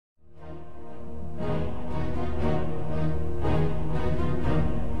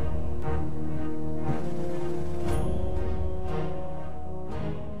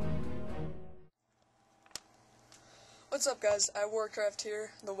What's up guys, Warcraft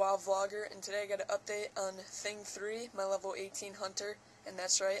here, the WoW Vlogger, and today I got an update on Thing 3, my level 18 Hunter, and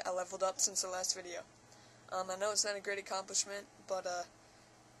that's right, I leveled up since the last video. I know it's not a great accomplishment, but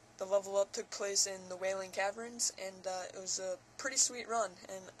the level up took place in the Wailing Caverns, and it was a pretty sweet run,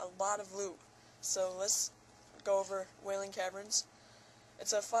 and a lot of loot. So let's go over Wailing Caverns.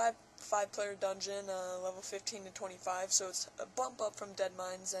 It's a five-player dungeon, level 15 to 25, so it's a bump up from Dead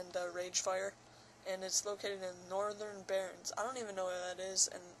Mines and Ragefire. And it's located in Northern Barrens. I don't even know where that is,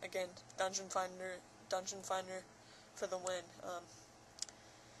 and again, Dungeon Finder for the win.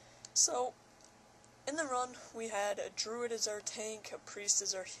 So, in the run, we had a druid as our tank, a priest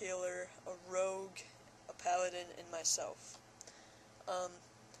as our healer, a rogue, a paladin, and myself.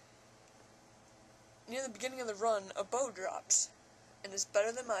 Near the beginning of the run, a bow drops, and it's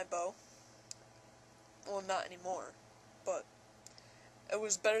better than my bow. Well, not anymore, but it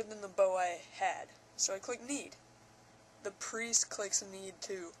was better than the bow I had, so I click need. The priest clicks need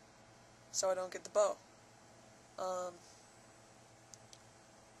too, so I don't get the bow. I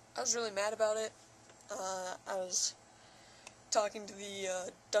was really mad about it. I was talking to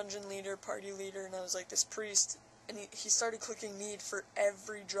the dungeon leader, party leader, and I was like, this priest, and he started clicking need for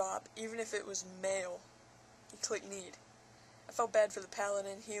every drop, even if it was male. He clicked need. I felt bad for the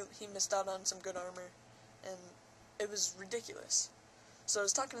paladin. He missed out on some good armor, and it was ridiculous. So I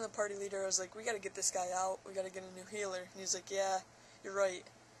was talking to the party leader. I was like, we gotta get this guy out, we gotta get a new healer. And he's like, yeah, you're right,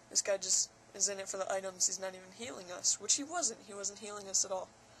 this guy just is in it for the items, he's not even healing us. Which he wasn't healing us at all.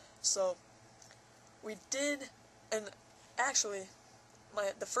 So we did, and actually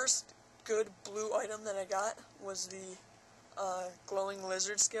the first good blue item that I got was the glowing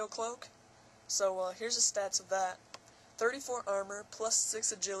lizard scale cloak. So here's the stats of that. 34 armor, plus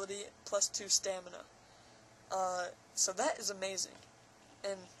 6 agility, plus 2 stamina. So that is amazing.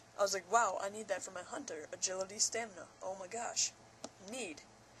 And I was like, wow, I need that for my hunter. Agility, stamina. Oh my gosh. Need.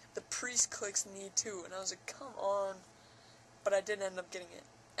 The priest clicks need too. And I was like, come on. But I did end up getting it.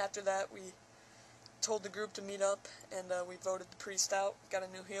 After that, we told the group to meet up, and we voted the priest out, got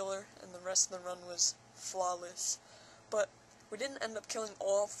a new healer, and the rest of the run was flawless. But we didn't end up killing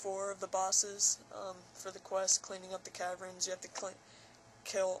all 4 of the bosses for the quest, cleaning up the caverns. You have to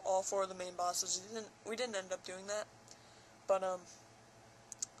kill all 4 of the main bosses. We didn't end up doing that. But,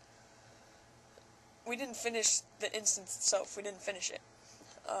 we didn't finish the instance itself. We didn't finish it.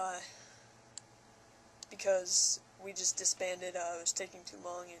 Because we just disbanded. It was taking too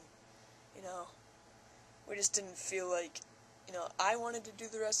long, and, we just didn't feel like, I wanted to do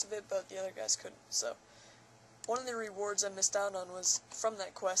the rest of it, but the other guys couldn't. So, one of the rewards I missed out on was from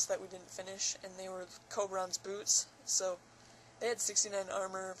that quest that we didn't finish, and they were Cobran's boots. So, they had 69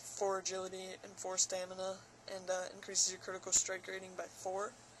 armor, 4 agility, and 4 stamina, and increases your critical strike rating by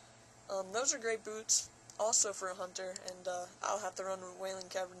 4. Those are great boots, also for a hunter, and I'll have to run Wailing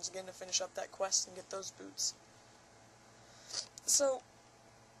Caverns again to finish up that quest and get those boots. So,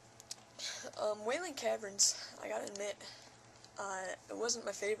 Wailing Caverns, I gotta admit, it wasn't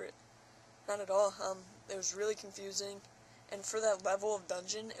my favorite. Not at all. It was really confusing, and for that level of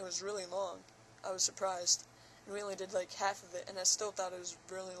dungeon, it was really long. I was surprised, and we only did like half of it, and I still thought it was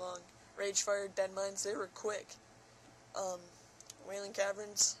really long. Ragefire, Dead Mines, they were quick. Wailing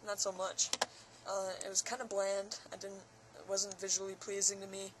Caverns, not so much. It was kind of bland. It wasn't visually pleasing to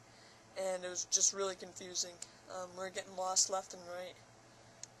me, and it was just really confusing. We were getting lost left and right.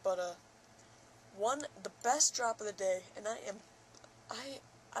 But the best drop of the day, and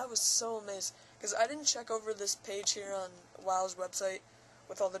I was so amazed because I didn't check over this page here on WoW's website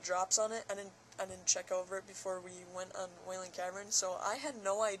with all the drops on it. I didn't check over it before we went on Wailing Caverns, so I had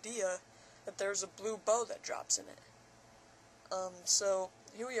no idea that there's a blue bow that drops in it. So,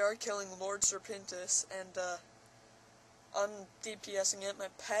 here we are killing Lord Serpentis, and, I'm DPSing it, my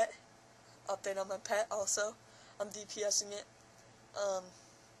pet, update on my pet also, I'm DPSing it,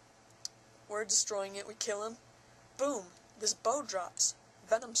 we're destroying it, we kill him, boom, this bow drops,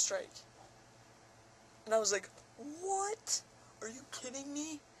 Venom Strike, and I was like, what? Are you kidding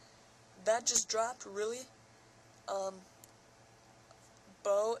me? That just dropped, really?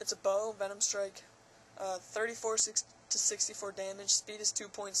 Bow, it's a bow, Venom Strike, 34 to 64 damage, speed is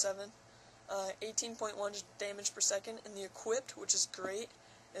 2.7, 18.1 damage per second, and the equipped, which is great,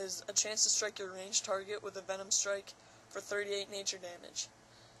 is a chance to strike your ranged target with a Venom Strike for 38 nature damage.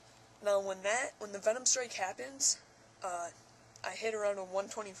 Now, when the Venom Strike happens, I hit around a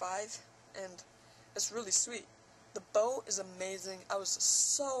 125, and it's really sweet. The bow is amazing. I was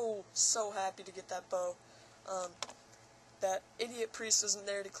so happy to get that bow. That idiot priest wasn't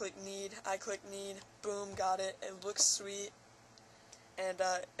there to click need. I clicked need. Boom, got it. It looks sweet. And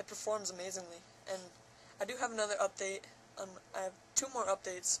it performs amazingly. And I do have another update I have 2 more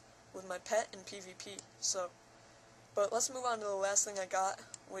updates with my pet and PvP. So, but let's move on to the last thing I got,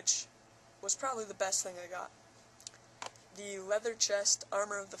 which was probably the best thing I got. The leather chest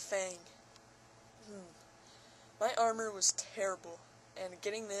armor of the Fang. My armor was terrible, and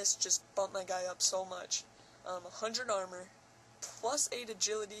getting this just bumped my guy up so much. 100 armor, plus 8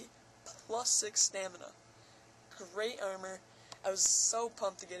 agility, plus 6 stamina. Great armor. I was so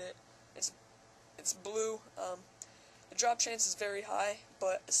pumped to get it. It's blue. The drop chance is very high,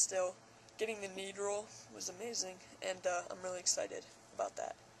 but still, getting the need roll was amazing, and I'm really excited about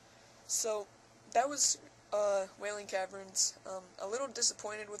that. So, that was Wailing Caverns. A little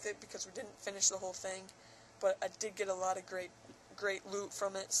disappointed with it because we didn't finish the whole thing, but I did get a lot of great loot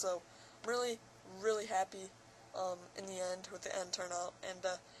from it, so I'm really happy in the end with the end turnout. And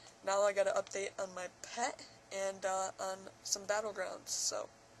now I got an update on my pet and on some battlegrounds. So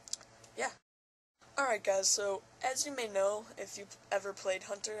yeah. Alright guys, so as you may know, if you've ever played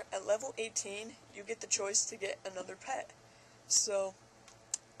Hunter, at level 18 you get the choice to get another pet. So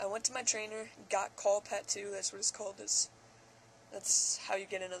I went to my trainer, got Call Pet 2, that's what it's called. That's how you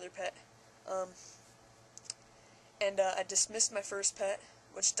get another pet. And I dismissed my first pet,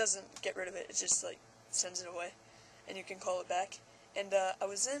 which doesn't get rid of it, it just like sends it away, and you can call it back. And I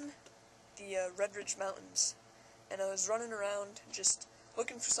was in the Red Ridge Mountains, and I was running around just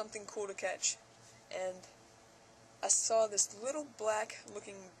looking for something cool to catch, and I saw this little black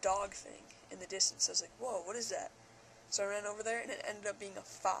looking dog thing in the distance. I was like, whoa, what is that? So I ran over there, and it ended up being a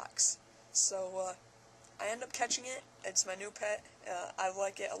fox. So I ended up catching it. It's my new pet. I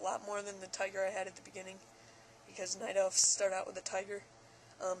like it a lot more than the tiger I had at the beginning, because night elves start out with a tiger.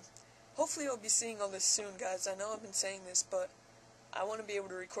 Hopefully you'll be seeing all this soon, guys. I know I've been saying this, but I want to be able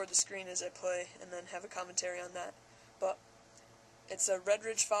to record the screen as I play and then have a commentary on that. But it's a Red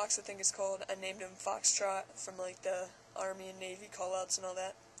Ridge Fox, I think it's called. I named him Foxtrot from like the Army and Navy callouts and all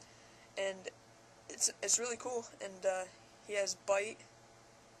that. And it's really cool, and he has bite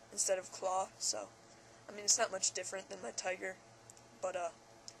instead of claw, so I mean it's not much different than my tiger, but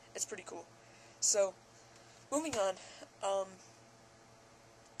it's pretty cool. So moving on, I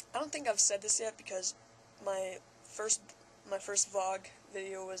don't think I've said this yet because my first vlog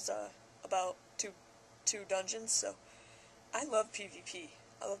video was about two dungeons. So I love PvP.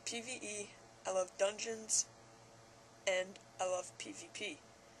 I love PvE. I love dungeons, and I love PvP.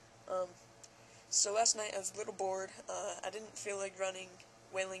 So last night I was a little bored. I didn't feel like running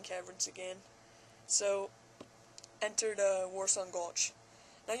Wailing Caverns again, so entered Warsong Gulch.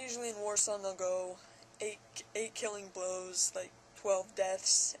 Now usually in Warsong I'll go 8 killing blows, like 12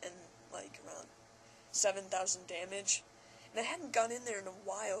 deaths, and like around 7,000 damage. And I hadn't gone in there in a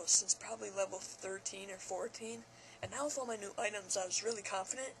while, since probably level 13 or 14. And now with all my new items, I was really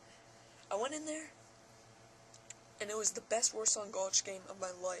confident. I went in there, and it was the best Warsong Gulch game of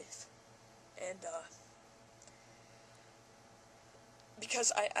my life. And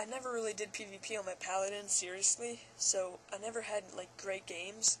because I never really did PvP on my paladin seriously, so I never had like great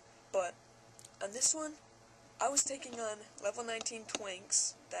games. But on this one, I was taking on level 19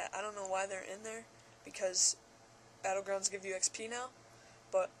 twinks that I don't know why they're in there, because Battlegrounds give you XP now,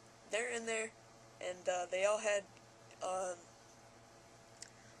 but they're in there, and they all had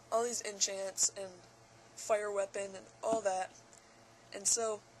all these enchants and fire weapon and all that, and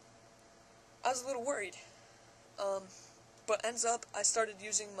so I was a little worried. But ends up I started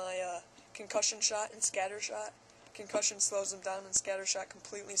using my concussion shot and scatter shot. Concussion slows them down, and scatter shot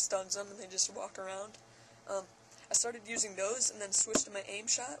completely stuns them, and they just walk around. I started using those, and then switched to my aim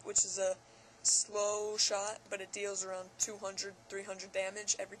shot, which is a slow shot, but it deals around 200, 300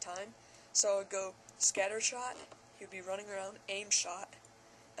 damage every time. So I would go scatter shot, he would be running around, aim shot,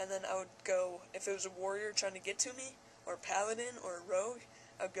 and then I would go, if it was a warrior trying to get to me, or a paladin, or a rogue,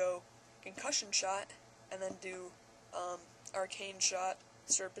 I would go concussion shot, and then do arcane shot,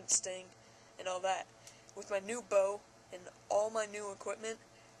 serpent sting, and all that. With my new bow and all my new equipment,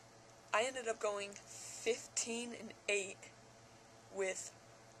 I ended up going 15 and 8 with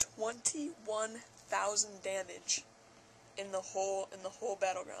 21,000 damage in the whole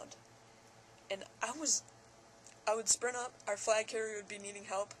battleground. And I would sprint up, our flag carrier would be needing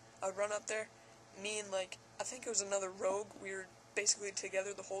help, I would run up there, me and like, I think it was another rogue, we were basically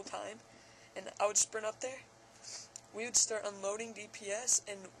together the whole time, and I would sprint up there, we would start unloading DPS,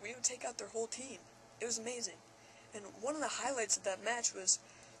 and we would take out their whole team. It was amazing. And one of the highlights of that match was,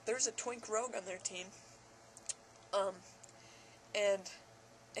 there was a twink rogue on their team, and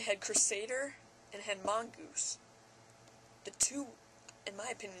it had Crusader and it had Mongoose. The two, in my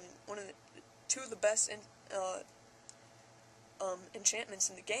opinion, two of the best enchantments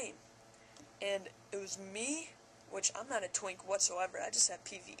in the game. And it was me which I'm not a twink whatsoever. I just have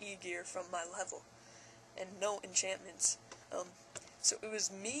PvE gear from my level and no enchantments. So it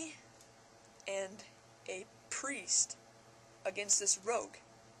was me and a priest against this rogue.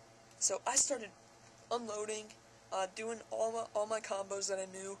 So I started unloading, doing all my combos that I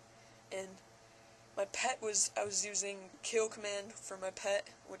knew, and my pet I was using kill command for my pet,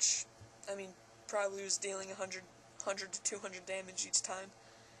 which, I mean, probably was dealing 100 to 200 damage each time,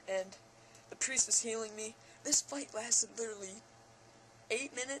 and the priest was healing me. This fight lasted literally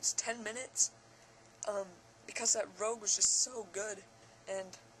 8 minutes, 10 minutes, because that rogue was just so good,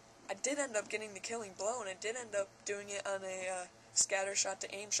 and I did end up getting the killing blow, and I did end up doing it on a scatter shot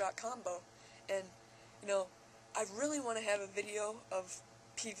to aim shot combo, and, you know, I really want to have a video of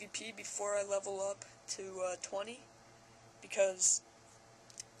PvP before I level up to 20, because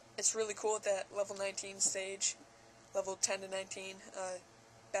it's really cool at that level 19 stage, level 10 to 19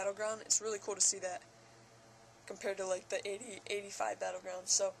 battleground. It's really cool to see that compared to like the 85 battleground.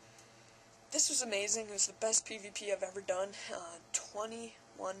 So this was amazing. It was the best PvP I've ever done.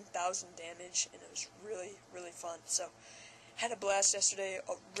 21,000 damage, and it was really, really fun. So had a blast yesterday.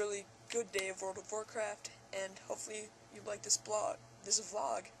 A really good day of World of Warcraft, and hopefully you like this vlog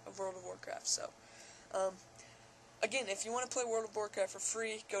of World of Warcraft. So again, if you want to play World of Warcraft for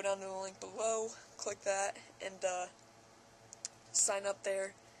free, go down to the link below, click that, and sign up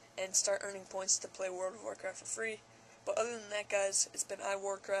there and start earning points to play World of Warcraft for free. But other than that, guys, it's been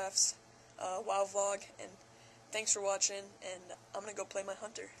iWarcraft's WoW vlog, and thanks for watching, and I'm gonna go play my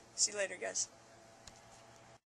hunter. See you later, guys.